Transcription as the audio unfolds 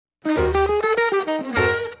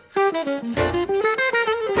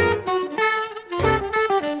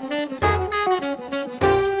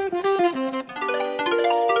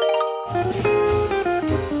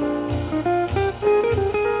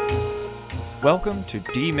Welcome to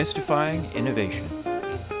Demystifying Innovation,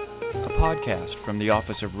 a podcast from the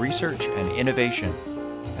Office of Research and Innovation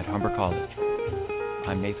at Humber College.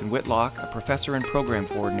 I'm Nathan Whitlock, a professor and program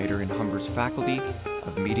coordinator in Humber's Faculty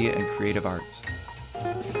of Media and Creative Arts.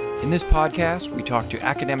 In this podcast, we talk to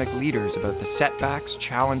academic leaders about the setbacks,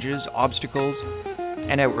 challenges, obstacles,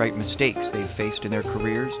 and outright mistakes they've faced in their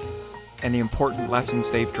careers, and the important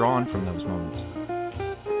lessons they've drawn from those moments.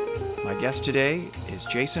 My guest today is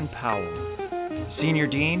Jason Powell, Senior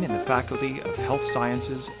Dean in the Faculty of Health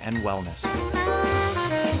Sciences and Wellness.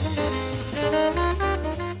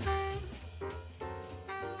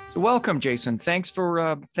 So welcome, Jason. Thank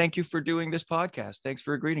you for doing this podcast. Thanks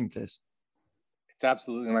for agreeing to this. It's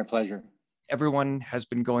absolutely my pleasure. Everyone has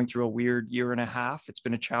been going through a weird year and a half. It's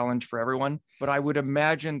been a challenge for everyone, but I would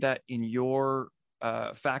imagine that in your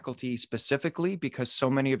faculty specifically, because so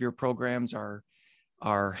many of your programs are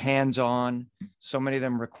hands-on, so many of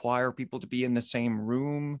them require people to be in the same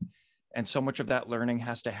room, and so much of that learning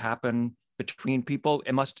has to happen between people.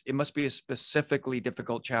 It must be a specifically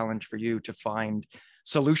difficult challenge for you to find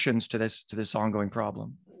solutions to this ongoing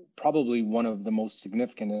problem. Probably one of the most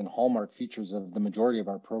significant and hallmark features of the majority of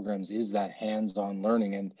our programs is that hands-on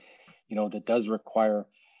learning, and that does require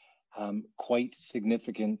quite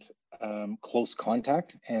significant close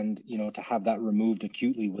contact, and to have that removed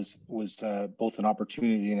acutely was both an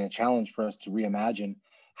opportunity and a challenge for us to reimagine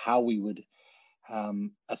how we would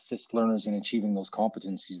assist learners in achieving those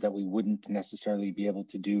competencies that we wouldn't necessarily be able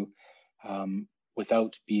to do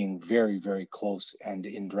without being very, very close and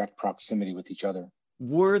in direct proximity with each other.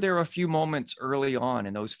 Were there a few moments early on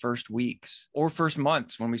in those first weeks or first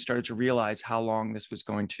months when we started to realize how long this was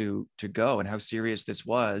going to go and how serious this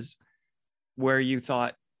was, where you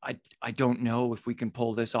thought, I don't know if we can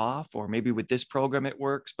pull this off, or maybe with this program it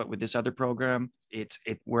works, but with this other program,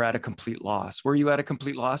 we're at a complete loss? Were you at a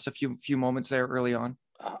complete loss a few moments there early on?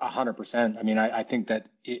 100%. I mean, I think that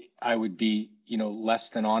I would be, less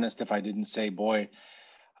than honest if I didn't say, boy,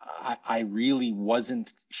 I really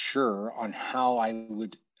wasn't sure on how I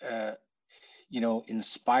would,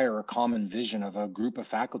 inspire a common vision of a group of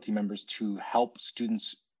faculty members to help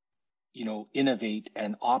students, innovate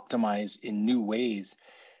and optimize in new ways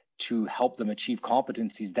to help them achieve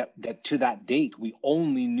competencies that to that date, we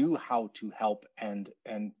only knew how to help and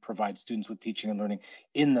provide students with teaching and learning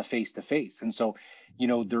in the face-to-face. And so,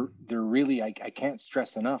 they're really, I can't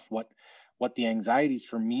stress enough what the anxieties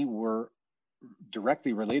for me were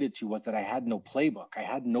directly related to was that I had no playbook. I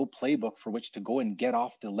had no playbook for which to go and get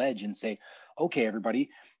off the ledge and say, okay,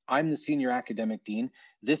 everybody, I'm the senior academic dean.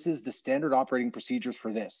 This is the standard operating procedures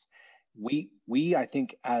for this. We I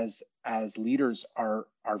think as leaders are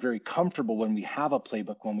very comfortable when we have a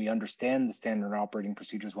playbook, when we understand the standard operating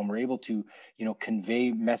procedures, when we're able to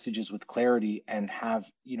convey messages with clarity and have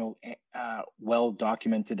well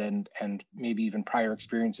documented and maybe even prior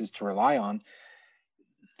experiences to rely on.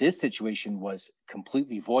 This situation was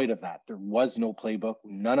completely void of that. There was no playbook.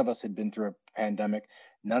 None of us had been through a pandemic.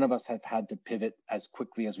 None of us have had to pivot as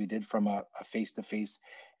quickly as we did from a face-to-face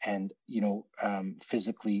and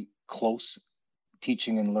physically close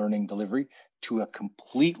teaching and learning delivery to a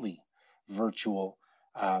completely virtual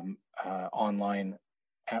online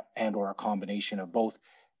and or a combination of both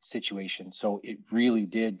situations. So it really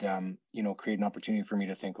did create an opportunity for me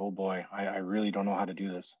to think, oh boy, I really don't know how to do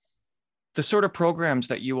this. The sort of programs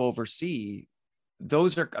that you oversee,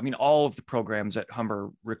 those are, all of the programs at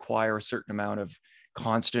Humber require a certain amount of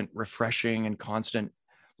constant refreshing and constant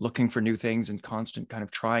looking for new things and constant kind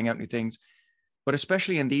of trying out new things. But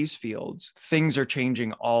especially in these fields, things are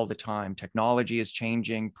changing all the time. Technology is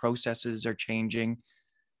changing, processes are changing,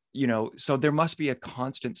 so there must be a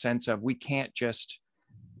constant sense of we can't just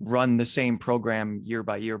run the same program year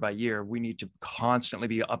by year by year. We need to constantly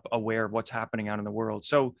be aware of what's happening out in the world.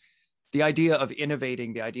 So the idea of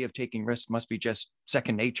innovating, the idea of taking risks must be just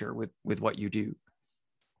second nature with what you do.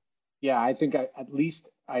 Yeah, I think at least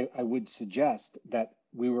I would suggest that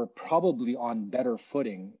we were probably on better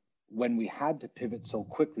footing when we had to pivot so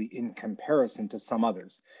quickly in comparison to some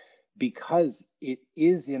others, because it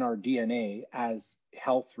is in our DNA as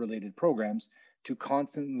health-related programs to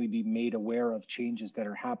constantly be made aware of changes that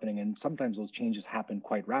are happening. And sometimes those changes happen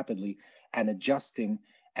quite rapidly, and adjusting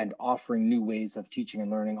and offering new ways of teaching and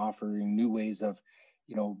learning, offering new ways of,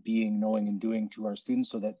 being, knowing, and doing to our students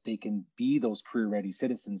so that they can be those career-ready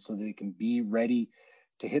citizens, so that they can be ready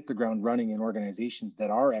to hit the ground running in organizations that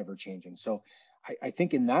are ever changing. So I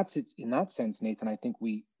think in that sense, Nathan, I think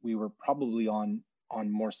we were probably on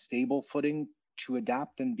more stable footing to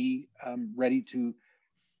adapt and be ready to,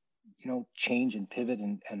 change and pivot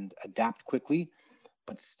and adapt quickly.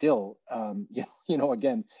 But still,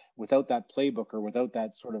 again, without that playbook or without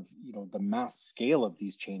that sort of, the mass scale of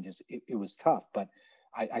these changes, it was tough. But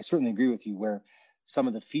I certainly agree with you where some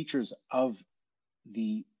of the features of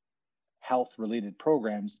the health related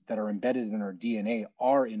programs that are embedded in our DNA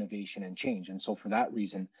are innovation and change. And so for that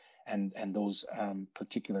reason, and those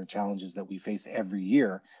particular challenges that we face every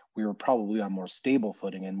year, we were probably on more stable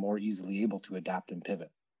footing and more easily able to adapt and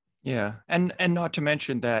pivot. Yeah. And not to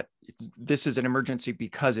mention that this is an emergency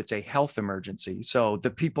because it's a health emergency. So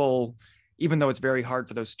the people, even though it's very hard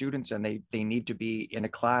for those students and they need to be in a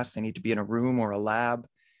class, they need to be in a room or a lab,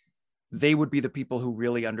 they would be the people who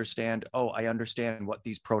really understand, oh, I understand what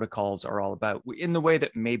these protocols are all about, in the way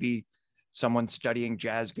that maybe someone studying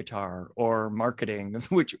jazz guitar or marketing,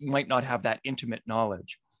 which might not have that intimate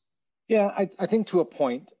knowledge. Yeah, I think to a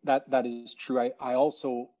point that is true. I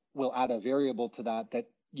also will add a variable to that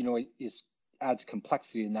adds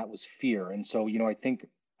complexity, and that was fear. And so, I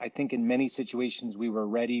think in many situations we were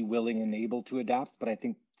ready, willing, and able to adapt, but I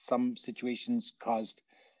think some situations caused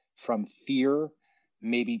from fear,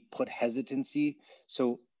 maybe put hesitancy.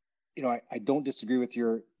 So, I don't disagree with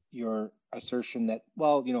your assertion that,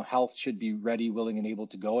 well, health should be ready, willing, and able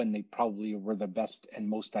to go, and they probably were the best and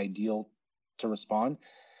most ideal to respond.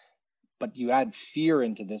 But you add fear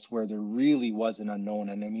into this where there really was an unknown.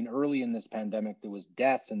 And I mean, early in this pandemic, there was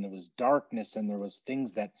death and there was darkness and there was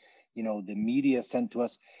things that, the media sent to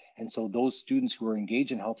us. And so those students who were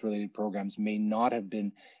engaged in health related programs may not have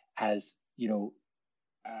been as,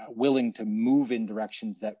 willing to move in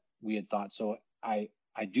directions that we had thought. So I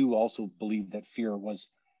do also believe that fear was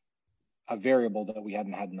a variable that we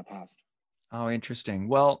hadn't had in the past. Oh, interesting.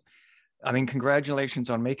 Well, I mean,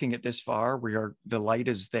 congratulations on making it this far. The light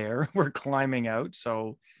is there. We're climbing out.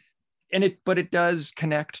 So, but it does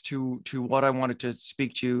connect to what I wanted to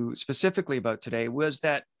speak to you specifically about today, was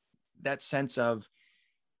that sense of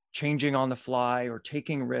changing on the fly or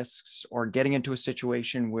taking risks or getting into a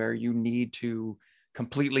situation where you need to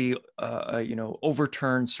completely,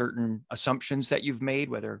 overturn certain assumptions that you've made,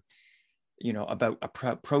 whether, about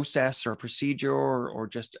a process or a procedure or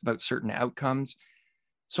just about certain outcomes.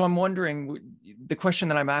 So I'm wondering, the question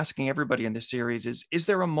that I'm asking everybody in this series is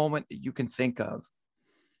there a moment that you can think of,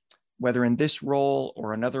 whether in this role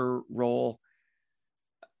or another role,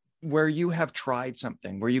 where you have tried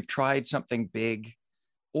something, where you've tried something big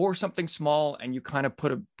or something small, and you kind of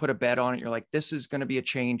put a bet on it? You're like, this is going to be a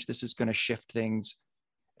change. This is going to shift things.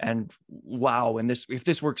 And wow, and if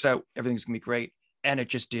this works out, everything's going to be great. And it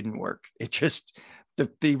just didn't work. It just,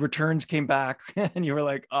 the returns came back and you were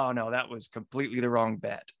like, oh no, that was completely the wrong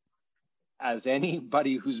bet. As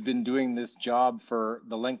anybody who's been doing this job for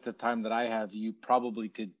the length of time that I have, you probably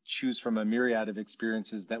could choose from a myriad of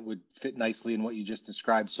experiences that would fit nicely in what you just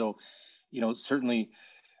described. So, certainly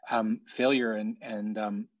failure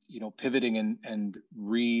and pivoting and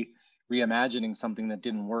reimagining something that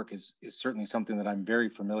didn't work is certainly something that I'm very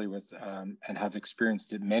familiar with, and have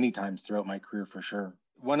experienced it many times throughout my career for sure.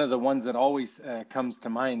 One of the ones that always comes to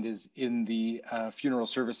mind is in the funeral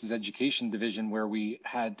services education division, where we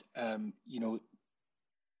had,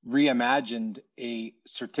 reimagined a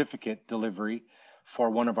certificate delivery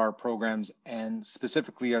for one of our programs, and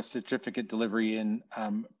specifically a certificate delivery in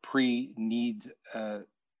pre-need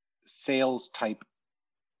sales type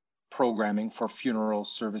programming for funeral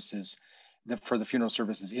services, for the funeral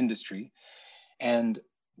services industry. And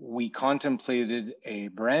we contemplated a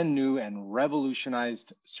brand new and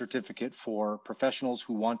revolutionized certificate for professionals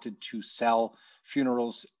who wanted to sell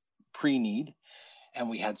funerals pre-need. And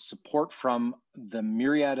we had support from the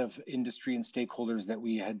myriad of industry and stakeholders that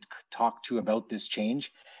we had talked to about this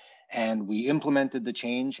change. And we implemented the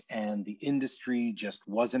change, and the industry just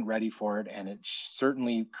wasn't ready for it. And it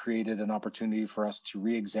certainly created an opportunity for us to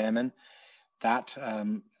re-examine that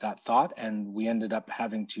thought, and we ended up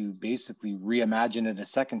having to basically reimagine it a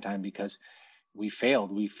second time because we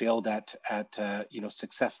failed. We failed at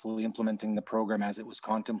successfully implementing the program as it was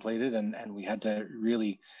contemplated, and we had to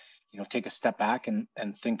really take a step back and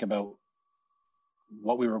think about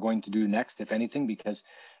what we were going to do next, if anything, because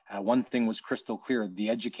one thing was crystal clear: the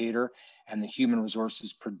educator and the human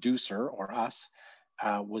resources producer, or us,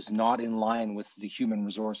 was not in line with the human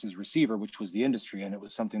resources receiver, which was the industry. And it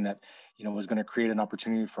was something that, was going to create an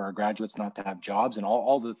opportunity for our graduates not to have jobs, and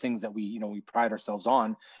all the things that we pride ourselves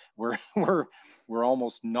on were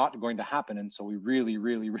almost not going to happen. And so we really,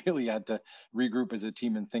 really, really had to regroup as a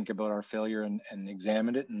team and think about our failure and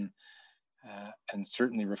examine it and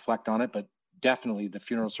certainly reflect on it. But definitely the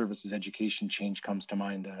funeral services education change comes to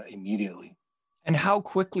mind immediately. And how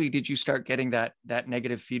quickly did you start getting that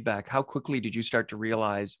negative feedback? How quickly did you start to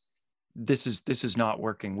realize this is not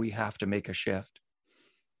working? We have to make a shift.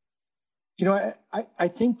 You know, I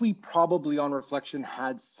think we probably, on reflection,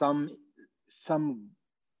 had some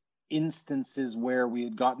instances where we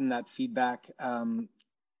had gotten that feedback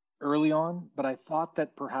early on, but I thought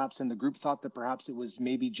that perhaps, and the group thought that perhaps it was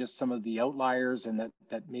maybe just some of the outliers, and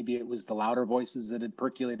that maybe it was the louder voices that had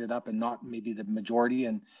percolated up and not maybe the majority.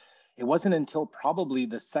 And it wasn't until probably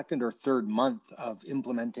the second or third month of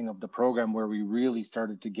implementing of the program where we really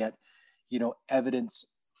started to get, evidence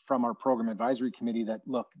from our program advisory committee that,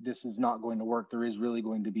 look, this is not going to work. There is really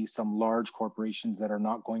going to be some large corporations that are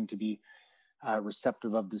not going to be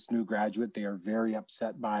receptive of this new graduate. They are very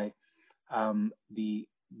upset by the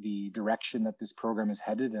direction that this program is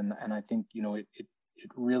headed, and I think it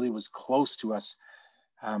really was close to us,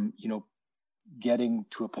 getting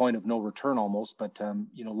to a point of no return almost. But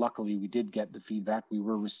luckily we did get the feedback. We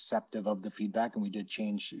were receptive of the feedback, and we did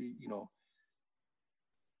change,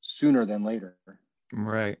 sooner than later.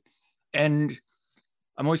 Right. And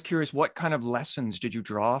I'm always curious, what kind of lessons did you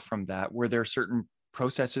draw from that? Were there certain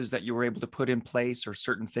processes that you were able to put in place, or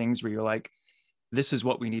certain things where you're like, this is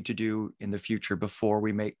what we need to do in the future before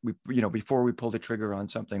we pull the trigger on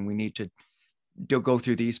something, we need to go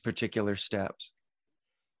through these particular steps?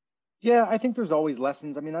 Yeah, I think there's always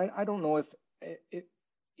lessons. I mean, I don't know if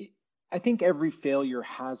I think every failure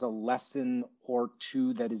has a lesson or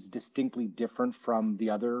two that is distinctly different from the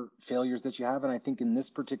other failures that you have. And I think in this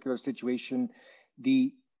particular situation,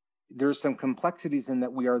 there's some complexities in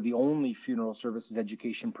that we are the only funeral services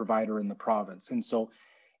education provider in the province. And so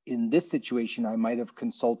in this situation, I might have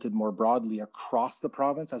consulted more broadly across the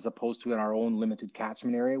province as opposed to in our own limited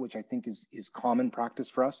catchment area, which I think is common practice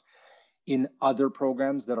for us in other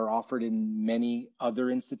programs that are offered in many other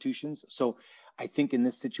institutions. So I think in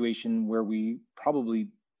this situation where we probably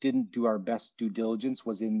didn't do our best due diligence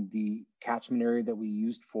was in the catchment area that we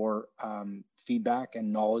used for feedback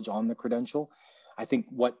and knowledge on the credential. I think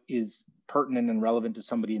what is pertinent and relevant to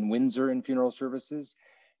somebody in Windsor in funeral services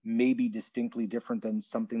may be distinctly different than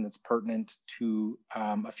something that's pertinent to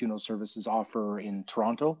a funeral services offer in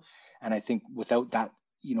Toronto. And I think without that,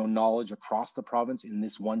 knowledge across the province in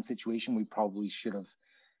this one situation, we probably should have,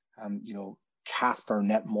 cast our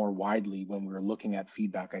net more widely when we were looking at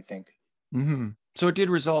feedback, I think. Mm-hmm. So it did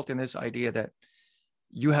result in this idea that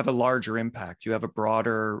you have a larger impact. You have a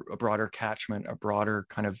broader catchment, a broader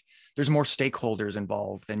kind of, there's more stakeholders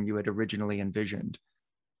involved than you had originally envisioned.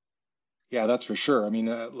 Yeah, that's for sure. I mean,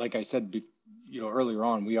 like I said, earlier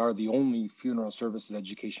on, we are the only funeral services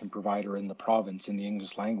education provider in the province in the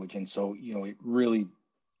English language. And so, it really,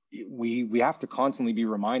 we have to constantly be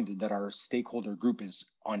reminded that our stakeholder group is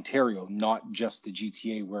Ontario, not just the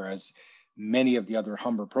GTA, whereas many of the other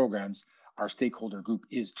Humber programs, our stakeholder group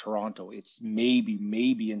is Toronto. It's maybe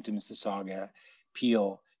into Mississauga,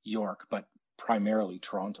 Peel, York, but primarily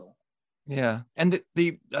Toronto. Yeah. And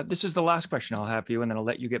this is the last question I'll have you, and then I'll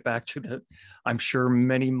let you get back to I'm sure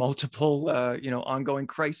many multiple, ongoing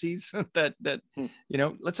crises that,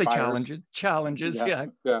 let's say Fires. challenges. Yeah.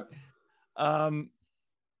 Yeah.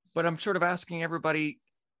 But I'm sort of asking everybody,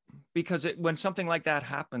 because when something like that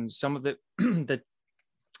happens, some of the,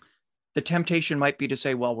 the temptation might be to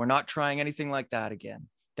say, well, we're not trying anything like that again.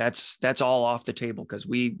 That's all off the table because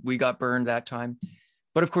we got burned that time.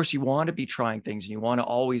 But of course, you want to be trying things, and you want to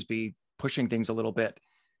always be pushing things a little bit,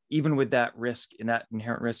 even with that risk and that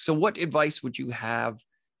inherent risk. So what advice would you have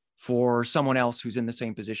for someone else who's in the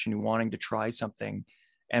same position, who wanting to try something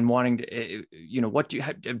and wanting to, what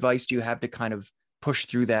advice do you have to kind of push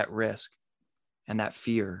through that risk and that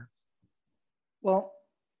fear? Well,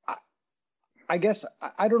 I guess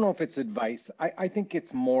I don't know if it's advice. I think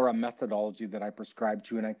it's more a methodology that I prescribe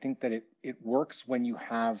to, and I think that it works when you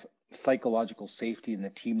have psychological safety in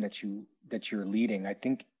the team that you're leading. I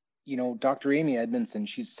think Dr. Amy Edmondson,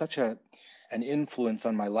 she's such an influence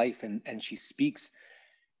on my life, and she speaks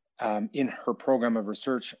in her program of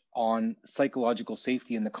research on psychological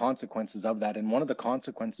safety and the consequences of that. And one of the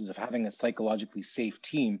consequences of having a psychologically safe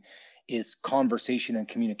team is conversation and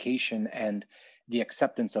communication and the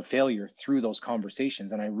acceptance of failure through those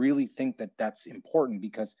conversations. And I really think that that's important,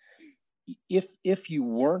 because if you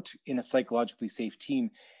weren't in a psychologically safe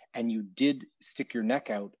team and you did stick your neck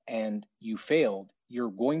out and you failed, you're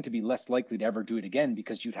going to be less likely to ever do it again,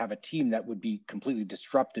 because you'd have a team that would be completely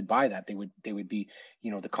disrupted by that. They would be,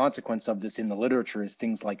 the consequence of this in the literature is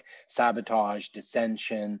things like sabotage,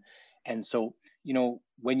 dissension. And so,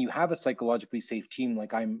 when you have a psychologically safe team,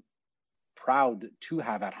 like I'm proud to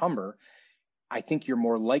have at Humber, I think you're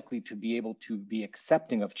more likely to be able to be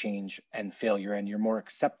accepting of change and failure, and you're more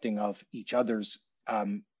accepting of each other's,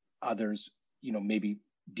 maybe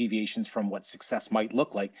deviations from what success might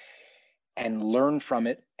look like, and learn from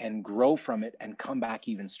it and grow from it and come back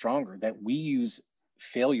even stronger. That we use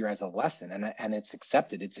failure as a lesson, and it's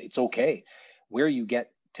accepted. It's okay. Where you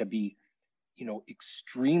get to be,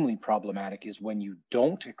 extremely problematic is when you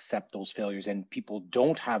don't accept those failures and people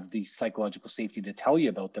don't have the psychological safety to tell you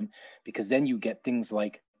about them, because then you get things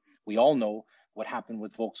like, we all know what happened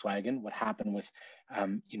with Volkswagen, what happened with,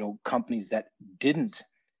 companies that didn't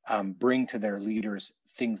bring to their leaders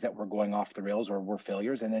things that were going off the rails or were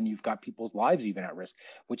failures. And then you've got people's lives even at risk,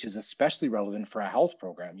 which is especially relevant for a health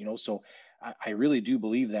program, So I really do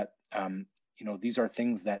believe that, these are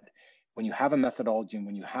things that, when you have a methodology and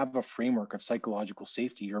when you have a framework of psychological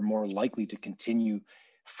safety, you're more likely to continue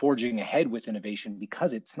forging ahead with innovation,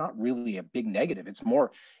 because it's not really a big negative. It's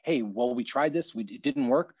more, hey, well, we tried this, it didn't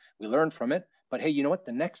work, we learned from it, but hey, you know what?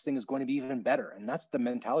 The next thing is going to be even better. And that's the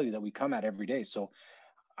mentality that we come at every day. So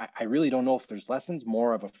I really don't know if there's lessons,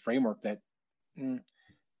 more of a framework that,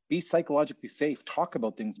 be psychologically safe, talk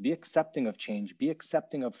about things, be accepting of change, be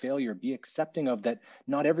accepting of failure, be accepting of that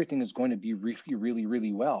not everything is going to be really, really,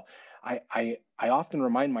 really well. I often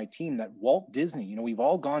remind my team that Walt Disney, we've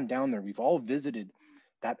all gone down there, we've all visited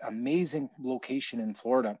that amazing location in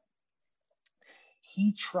Florida.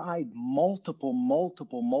 He tried multiple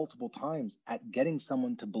times at getting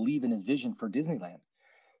someone to believe in his vision for Disneyland.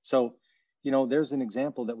 So, there's an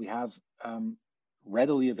example that we have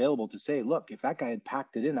readily available to say, look, if that guy had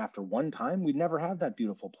packed it in after one time, we'd never have that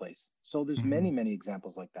beautiful place. So there's many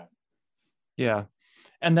examples like that. Yeah.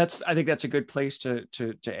 And I think that's a good place to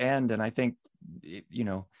end. And I think,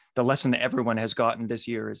 the lesson that everyone has gotten this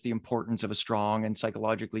year is the importance of a strong and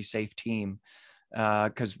psychologically safe team.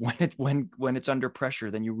 Because when it's under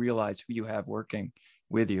pressure, then you realize who you have working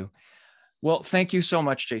with you. Well, thank you so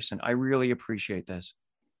much, Jason. I really appreciate this.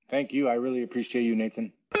 Thank you. I really appreciate you,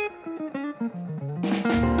 Nathan.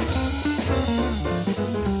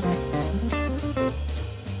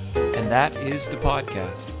 And that is the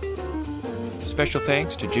podcast. Special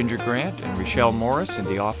thanks to Ginger Grant and Rochelle Morris in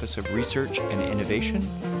the Office of Research and Innovation,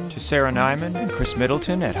 to Sarah Nyman and Chris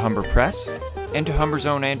Middleton at Humber Press, and to Humber's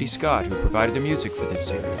own Andy Scott, who provided the music for this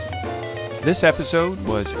series. This episode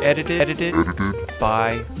was edited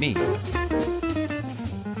by me.